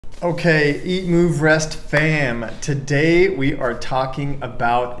Okay, Eat, Move, Rest fam. Today we are talking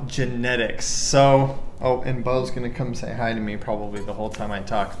about genetics. Oh, and Bo's gonna come say hi to me probably the whole time I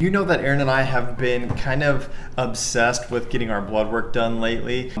talk. You know that Erin and I have been kind of obsessed with getting our blood work done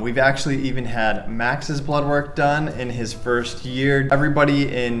lately. We've actually even had Max's blood work done in his first year.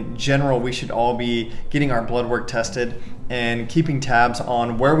 Everybody in general, we should all be getting our blood work tested and keeping tabs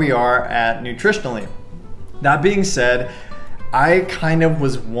on where we are at nutritionally. That being said, I kind of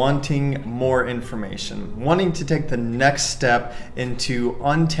was wanting more information, wanting to take the next step into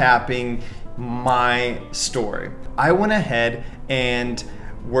untapping my story. I went ahead and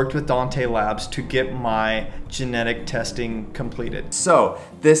worked with Dante Labs to get my genetic testing completed. So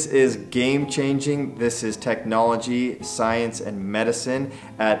this is game changing. This is technology, science, and medicine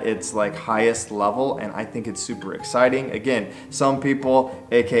at its highest level, and I think it's super exciting. Again, some people,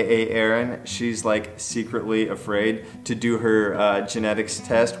 aka Erin, she's secretly afraid to do her genetics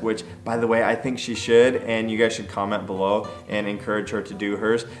test, which by the way I think she should, and you guys should comment below and encourage her to do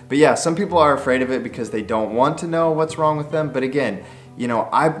hers. But yeah, some people are afraid of it because they don't want to know what's wrong with them, but again, you know,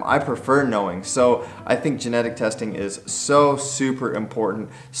 I prefer knowing. So I think genetic testing is so super important,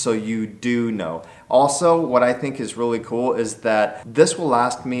 so you do know. Also, what I think is really cool is that this will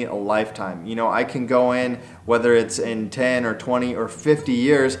last me a lifetime. You know, I can go in, whether it's in 10 or 20 or 50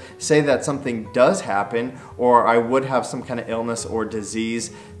 years, say that something does happen, or I would have some kind of illness or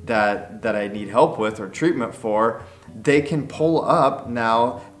disease that I need help with or treatment for. They can pull up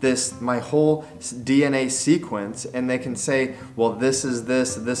now my whole DNA sequence, and they can say, well, this is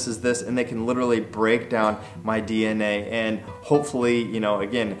this, this is this, and they can literally break down my DNA. And hopefully, you know,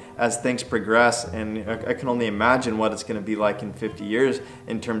 again, as things progress, and I can only imagine what it's going to be like in 50 years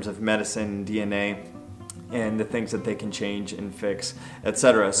in terms of medicine and DNA and the things that they can change and fix,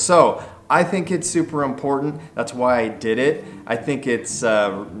 etc. So I think it's super important. That's why I did it. I think it's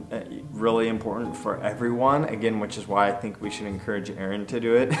really important for everyone, again, which is why I think we should encourage Erin to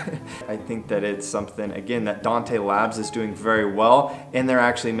do it. I think that it's something, again, that Dante Labs is doing very well, and they're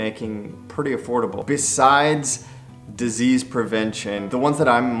actually making pretty affordable. Besides disease prevention, the ones that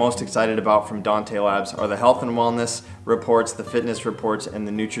I'm most excited about from Dante Labs are the health and wellness reports, the fitness reports, and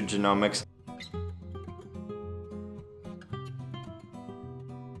the nutrigenomics.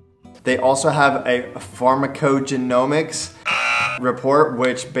 They also have a pharmacogenomics report,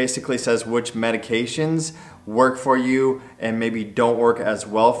 which basically says which medications work for you and maybe don't work as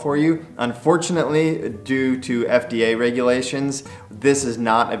well for you. Unfortunately, due to FDA regulations, this is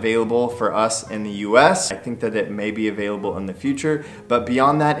not available for us in the US. I think that it may be available in the future, but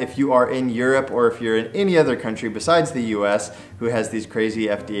beyond that, if you are in Europe or if you're in any other country besides the US who has these crazy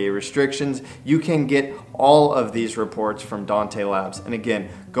FDA restrictions, you can get all of these reports from Dante Labs. And again,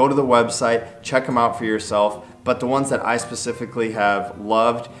 go to the website, check them out for yourself. But the ones that I specifically have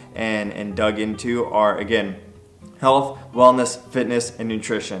loved and dug into are, again, health, wellness, fitness, and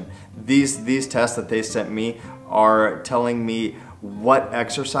nutrition. These tests that they sent me are telling me what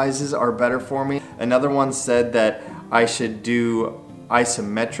exercises are better for me. Another one said that I should do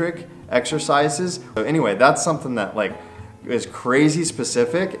isometric exercises. So anyway, that's something that is crazy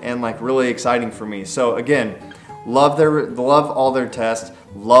specific and really exciting for me. So again, love all their tests,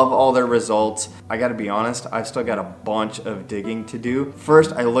 love all their results. I gotta be honest, I've still got a bunch of digging to do.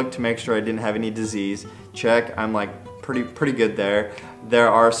 First, I looked to make sure I didn't have any disease. Check, I'm pretty good there. There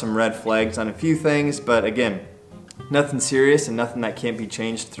are some red flags on a few things, but again, nothing serious and nothing that can't be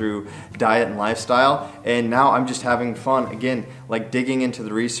changed through diet and lifestyle. And now I'm just having fun, again, digging into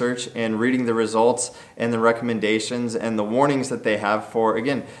the research and reading the results and the recommendations and the warnings that they have for,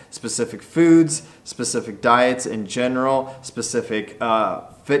 again, specific foods, specific diets in general, specific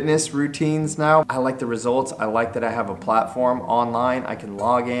fitness routines now. I like the results. I like that I have a platform online. I can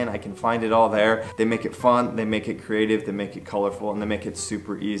log in, I can find it all there. They make it fun, they make it creative, they make it colorful, and they make it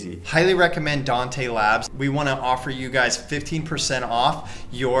super easy. Highly recommend Dante Labs. We want to offer you guys 15% off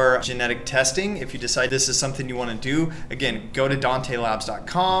your genetic testing if you decide this is something you want to do. Again, go to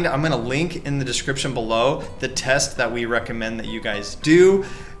dantelabs.com. I'm going to link in the description below the test that we recommend that you guys do.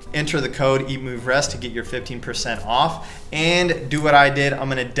 Enter the code EatMoveRest to get your 15% off, and do what I did. I'm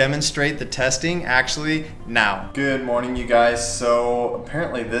gonna demonstrate the testing actually now. Good morning, you guys. So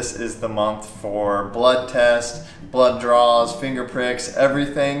apparently this is the month for blood tests, blood draws, finger pricks,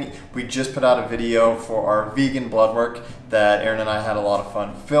 everything. We just put out a video for our vegan blood work that Erin and I had a lot of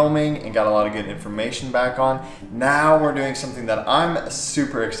fun filming and got a lot of good information back on. Now we're doing something that I'm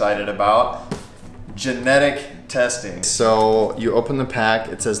super excited about: genetic testing. So you open the pack,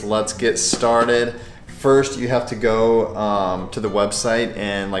 it says let's get started. First you have to go to the website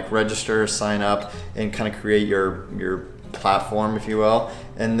and register, sign up, and kind of create your platform, if you will,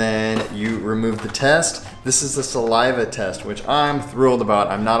 and then you remove the test. This is the saliva test, which I'm thrilled about.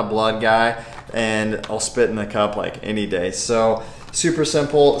 I'm not a blood guy, and I'll spit in the cup like any day. So super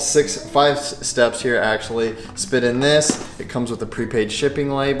simple, 5 steps here actually. Spit in this, it comes with a prepaid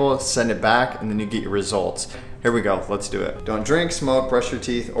shipping label, send it back, and then you get your results. Here we go, let's do it. Don't drink, smoke, brush your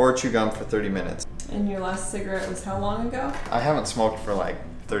teeth, or chew gum for 30 minutes. And your last cigarette was how long ago? I haven't smoked for like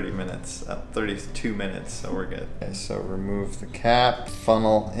 30 minutes, 32 minutes, so we're good. Okay, so remove the cap,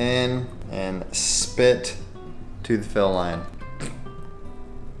 funnel in, and spit to the fill line.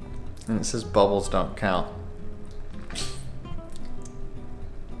 And it says bubbles don't count.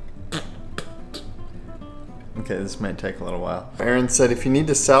 Okay, this might take a little while. Erin said, if you need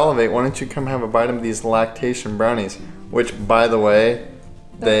to salivate, why don't you come have a bite of these lactation brownies? Which, by the way,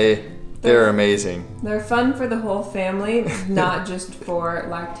 they're amazing. They're fun for the whole family, not just for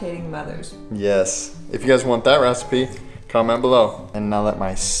lactating mothers. Yes. If you guys want that recipe, comment below. And now that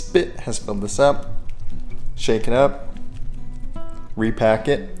my spit has filled this up, shake it up, repack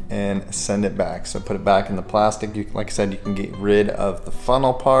it, and send it back. So put it back in the plastic. Like I said, you can get rid of the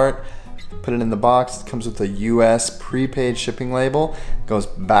funnel part. Put it in the box. It comes with a US prepaid shipping label. It goes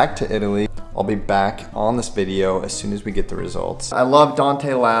back to Italy. I'll be back on this video as soon as we get the results. I love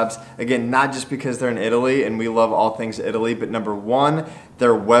Dante Labs. Again, not just because they're in Italy and we love all things Italy, but number one,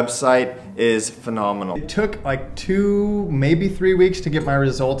 their website is phenomenal. It took like 2, maybe 3 weeks to get my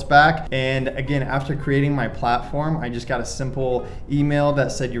results back. And again, after creating my platform, I just got a simple email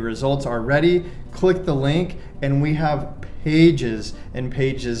that said your results are ready. Click the link and we have pages and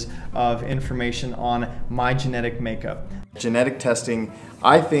pages of information on my genetic makeup. Genetic testing,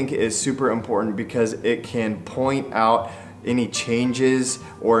 I think, is super important because it can point out any changes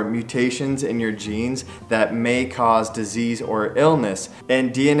or mutations in your genes that may cause disease or illness.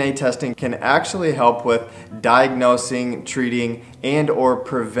 And DNA testing can actually help with diagnosing, treating, and or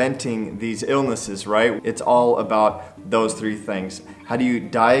preventing these illnesses, right? It's all about those 3 things. How do you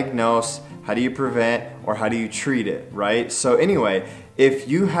diagnose, how do you prevent, or how do you treat it, right? So anyway, if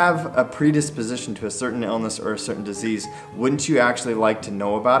you have a predisposition to a certain illness or a certain disease, wouldn't you actually like to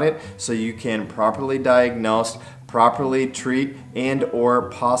know about it so you can properly diagnose, properly treat, and or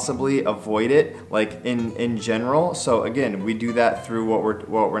possibly avoid it, like in general? So again, we do that through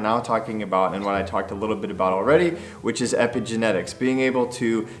what we're now talking about and what I talked a little bit about already, which is epigenetics, being able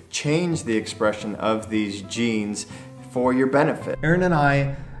to change the expression of these genes for your benefit. Erin and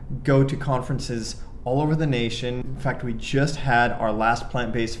I go to conferences all over the nation. In fact, we just had our last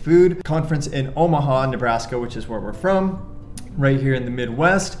plant-based food conference in Omaha, Nebraska, which is where we're from, right here in the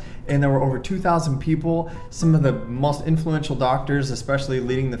Midwest. And there were over 2,000 people, some of the most influential doctors, especially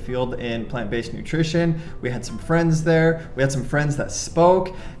leading the field in plant-based nutrition. We had some friends there. We had some friends that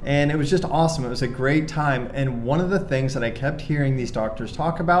spoke, and it was just awesome. It was a great time. And one of the things that I kept hearing these doctors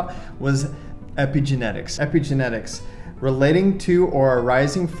talk about was epigenetics. Epigenetics, relating to or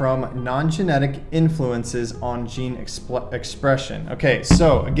arising from non-genetic influences on gene expression. Okay,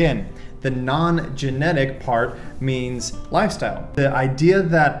 so again, the non-genetic part means lifestyle. The idea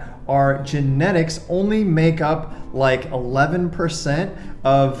that our genetics only make up like 11%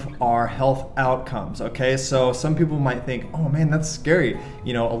 of our health outcomes, okay? So some people might think, oh man, that's scary,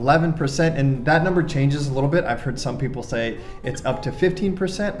 11%, and that number changes a little bit. I've heard some people say it's up to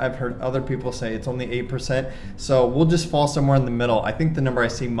 15%. I've heard other people say it's only 8%. So we'll just fall somewhere in the middle. I think the number I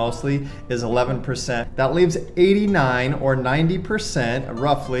see mostly is 11%. That leaves 89 or 90%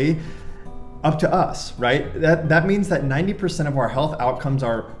 roughly up to us, right? That means that 90% of our health outcomes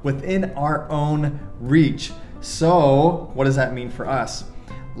are within our own reach. So what does that mean for us?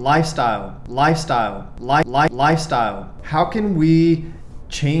 Lifestyle. How can we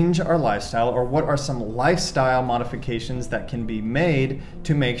change our lifestyle, or what are some lifestyle modifications that can be made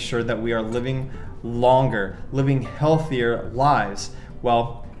to make sure that we are living longer, living healthier lives?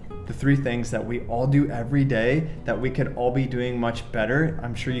 Well, the 3 things that we all do every day that we could all be doing much better.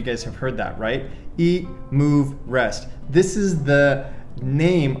 I'm sure you guys have heard that, right? Eat, move, rest. This is the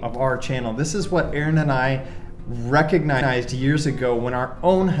name of our channel. This is what Erin and I recognized years ago when our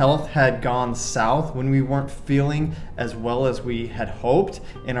own health had gone south, when we weren't feeling as well as we had hoped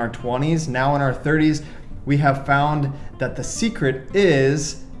in our 20s. Now in our 30s, we have found that the secret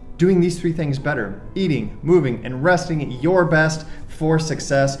is doing these 3 things better: eating, moving, and resting at your best for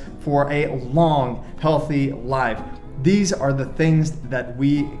success, for a long, healthy life. These are the things that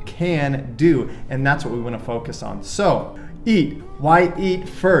we can do, and that's what we want to focus on. So, eat. Why eat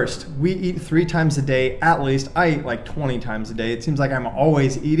first? We eat 3 times a day at least. I eat like 20 times a day. It seems like I'm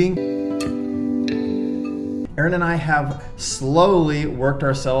always eating. Erin and I have slowly worked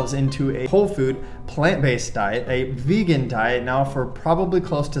ourselves into a whole food, plant-based diet, a vegan diet now for probably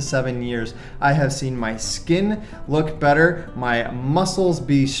close to 7 years. I have seen my skin look better, my muscles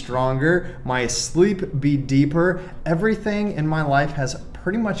be stronger, my sleep be deeper. Everything in my life has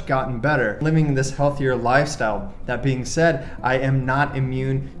pretty much gotten better living this healthier lifestyle. That being said, I am not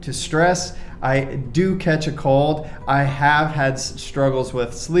immune to stress. I do catch a cold. I have had struggles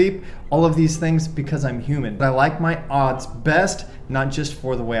with sleep, all of these things because I'm human. But I like my odds best, not just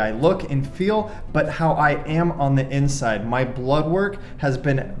for the way I look and feel, but how I am on the inside. My blood work has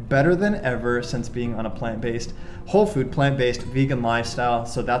been better than ever since being on a plant-based, whole food, plant-based, vegan lifestyle.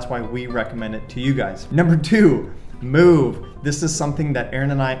 So that's why we recommend it to you guys. Number 2, move. This is something that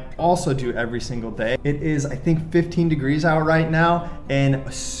Erin and I also do every single day. It is, I think, 15 degrees out right now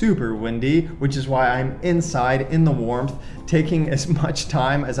and super windy, which is why I'm inside in the warmth, taking as much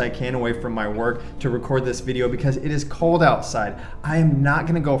time as I can away from my work to record this video because it is cold outside. I am not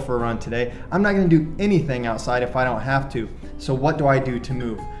gonna go for a run today. I'm not gonna do anything outside if I don't have to. So what do I do to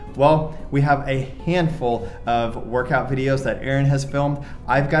move? Well, we have a handful of workout videos that Erin has filmed.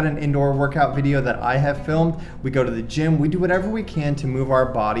 I've got an indoor workout video that I have filmed. We go to the gym, we do whatever we can to move our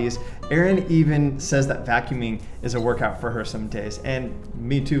bodies. Erin even says that vacuuming is a workout for her some days, and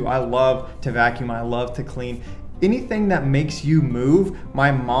me too. I love to vacuum, I love to clean. Anything that makes you move. My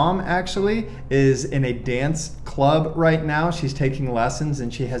mom actually is in a dance club right now. She's taking lessons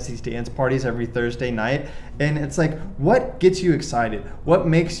and she has these dance parties every Thursday night. And it's like, what gets you excited? What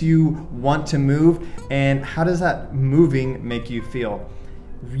makes you want to move? And how does that moving make you feel?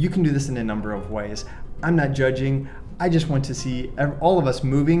 You can do this in a number of ways. I'm not judging. I just want to see all of us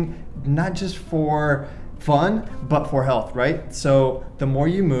moving, not just for fun, but for health, right? So the more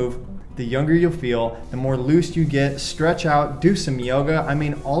you move, the younger you'll feel, the more loose you get. Stretch out, do some yoga. I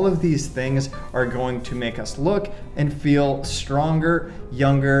mean, all of these things are going to make us look and feel stronger,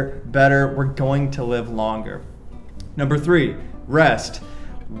 younger, better. We're going to live longer. Number 3, rest.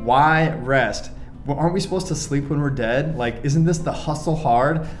 Why rest? Well, aren't we supposed to sleep when we're dead? Like, isn't this the hustle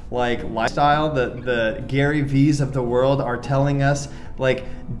hard like lifestyle that the Gary V's of the world are telling us? Like,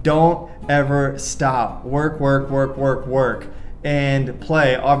 don't ever stop. Work, work, work, work, work. And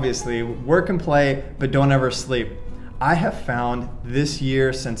play, obviously. Work and play, but don't ever sleep. I have found this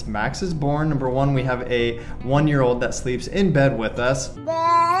year, since Max is born, number 1, we have a 1-year-old that sleeps in bed with us.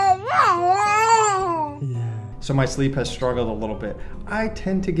 So my sleep has struggled a little bit. I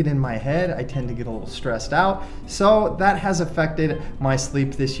tend to get in my head, I tend to get a little stressed out, so that has affected my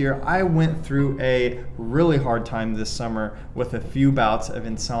sleep this year. I went through a really hard time this summer with a few bouts of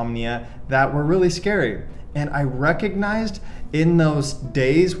insomnia that were really scary. And I recognized in those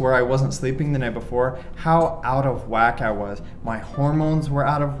days where I wasn't sleeping the night before how out of whack I was. My hormones were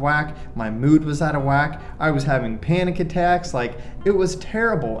out of whack, my mood was out of whack, I was having panic attacks, like it was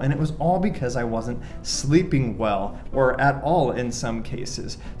terrible, and it was all because I wasn't sleeping well, or at all in some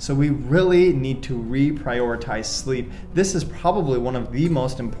cases. So we really need to reprioritize sleep. This is probably one of the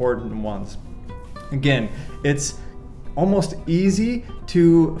most important ones. Again, it's almost easy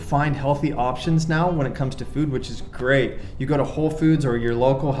to find healthy options now when it comes to food, which is great. You go to Whole Foods or your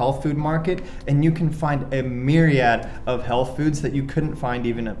local health food market and you can find a myriad of health foods that you couldn't find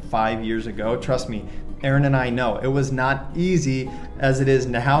even 5 years ago. Trust me, Erin and I know. It was not easy as it is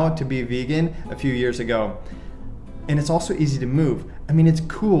now to be vegan a few years ago. And it's also easy to move. I mean, it's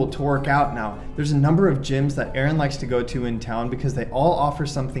cool to work out now. There's a number of gyms that Erin likes to go to in town because they all offer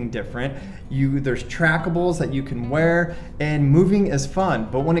something different. There's trackables that you can wear, and moving is fun.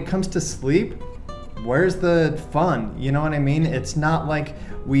 But when it comes to sleep, where's the fun? You know what I mean? It's not like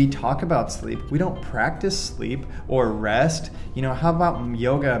we talk about sleep. We don't practice sleep or rest. You know, how about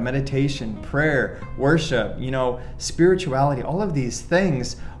yoga, meditation, prayer, worship, you know, spirituality? All of these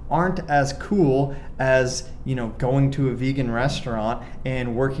things aren't as cool as, you know, going to a vegan restaurant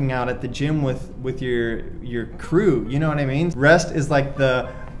and working out at the gym with your crew. You know what I mean? Rest is like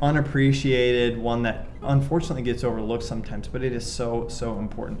the unappreciated one that unfortunately gets overlooked sometimes, but it is so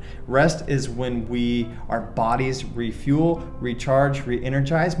important. Rest is when our bodies refuel, recharge,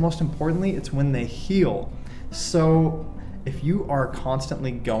 re-energize. Most importantly, it's when they heal. So if you are constantly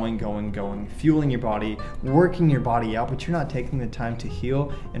going, fueling your body, working your body out, but you're not taking the time to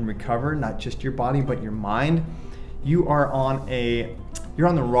heal and recover, not just your body, but your mind, you're on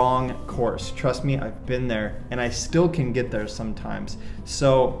the wrong course. Trust me, I've been there, and I still can get there sometimes.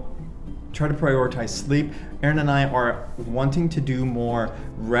 So Try to prioritize sleep. Erin and I are wanting to do more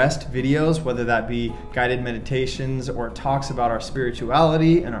rest videos, whether that be guided meditations or talks about our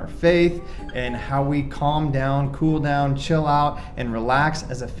spirituality and our faith and how we calm down, cool down, chill out, and relax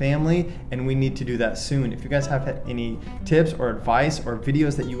as a family. And we need to do that soon. If you guys have any tips or advice or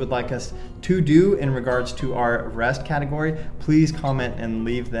videos that you would like us to do in regards to our rest category, please comment and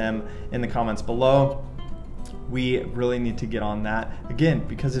leave them in the comments below. We really need to get on that again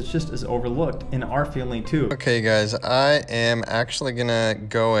because it's just as overlooked in our family too. Okay guys, I am actually gonna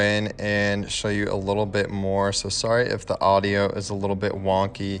go in and show you a little bit more. So sorry if the audio is a little bit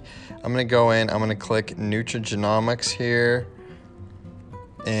wonky. I'm gonna go in, I'm gonna click Nutrigenomics here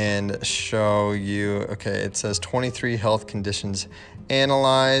and show you, okay, it says 23 health conditions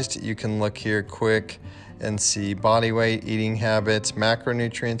analyzed. You can look here quick and see body weight, eating habits,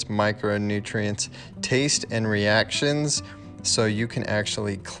 macronutrients, micronutrients, taste and reactions. So you can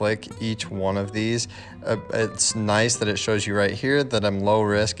actually click each one of these. It's nice that it shows you right here that I'm low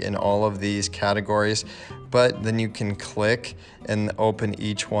risk in all of these categories, but then you can click and open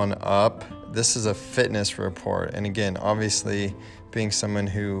each one up. This is a fitness report. And again, obviously, being someone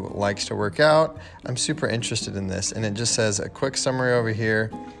who likes to work out, I'm super interested in this. And it just says a quick summary over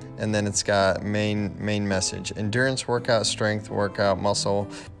here, and then it's got main message: endurance workout, strength workout, muscle,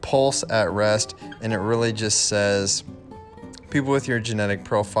 pulse at rest. And it really just says people with your genetic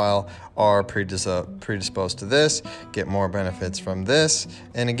profile are predisposed to this, get more benefits from this.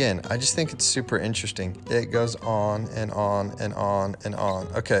 And again, I just think it's super interesting. It goes on and on and on and on.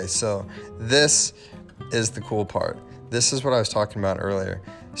 Okay, so this is the cool part. This is what I was talking about earlier,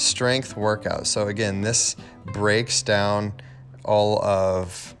 strength workout. So again, this breaks down all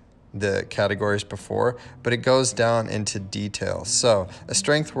of the categories before, but it goes down into detail. So a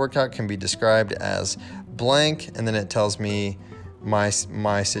strength workout can be described as blank, and then it tells me my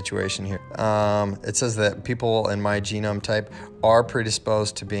situation here. It says that people in my genome type are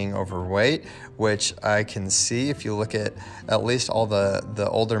predisposed to being overweight, which I can see. If you look at least all the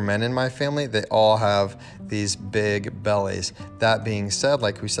older men in my family, they all have these big bellies. That being said,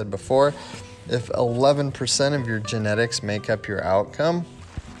 like we said before, if 11% of your genetics make up your outcome,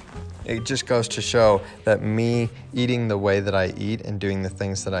 it just goes to show that me eating the way that I eat and doing the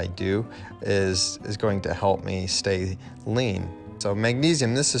things that I do is going to help me stay lean. So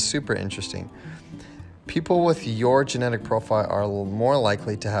magnesium, this is super interesting. People with your genetic profile are more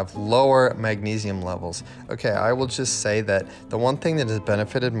likely to have lower magnesium levels. Okay, I will just say that the one thing that has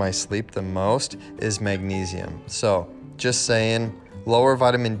benefited my sleep the most is magnesium. So just saying, lower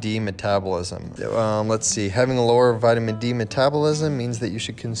vitamin D metabolism. Let's see, having a lower vitamin D metabolism means that you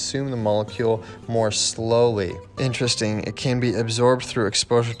should consume the molecule more slowly. Interesting, it can be absorbed through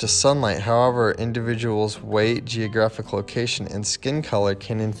exposure to sunlight. However, individuals' weight, geographic location, and skin color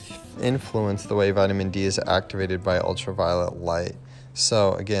can influence the way vitamin D is activated by ultraviolet light.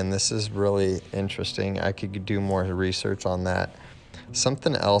 So again, this is really interesting. I could do more research on that.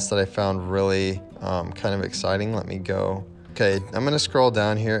 Something else that I found really kind of exciting, let me go. Okay, I'm gonna scroll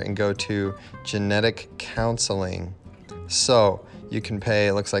down here and go to genetic counseling. So you can pay,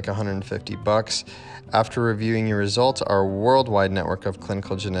 it looks like $150. After reviewing your results, our worldwide network of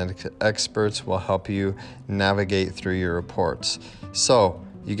clinical genetic experts will help you navigate through your reports. So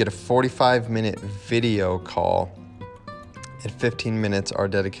you get a 45-minute video call, and 15 minutes are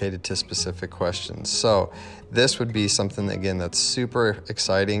dedicated to specific questions. So this would be something, again, that's super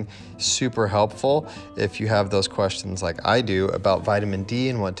exciting, super helpful. If you have those questions like I do about vitamin D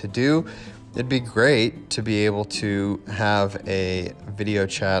and what to do, it'd be great to be able to have a video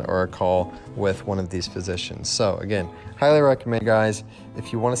chat or a call with one of these physicians. So again, highly recommend, guys.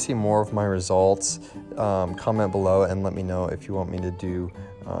 If you want to see more of my results, comment below and let me know if you want me to do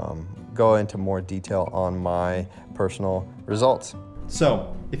go into more detail on my personal results.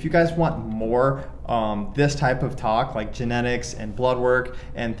 So if you guys want more this type of talk, like genetics and blood work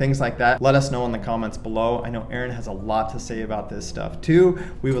and things like that, let us know in the comments below. I know Erin has a lot to say about this stuff too.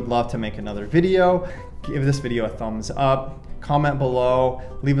 We would love to make another video. Give this video a thumbs up, comment below,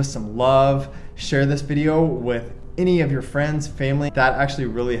 leave us some love, share this video with any of your friends, family. That actually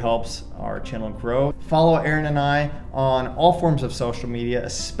really helps our channel grow. Follow Erin and I on all forms of social media,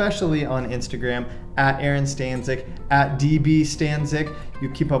 especially on Instagram, at Erin Stanzik, at DB Stanzik. You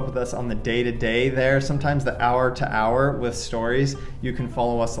keep up with us on the day-to-day there, sometimes the hour-to-hour with stories. You can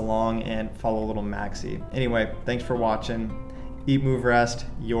follow us along and follow little Maxie. Anyway, thanks for watching. Eat, move, rest,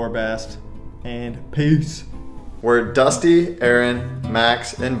 your best, and peace. We're Dusty, Erin,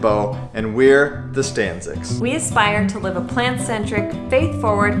 Max, and Bo, and we're the Stanzics. We aspire to live a plant-centric,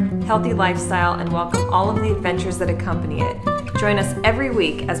 faith-forward, healthy lifestyle and welcome all of the adventures that accompany it. Join us every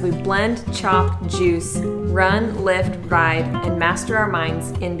week as we blend, chop, juice, run, lift, ride, and master our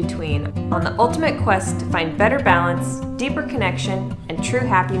minds in between on the ultimate quest to find better balance, deeper connection, and true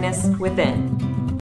happiness within.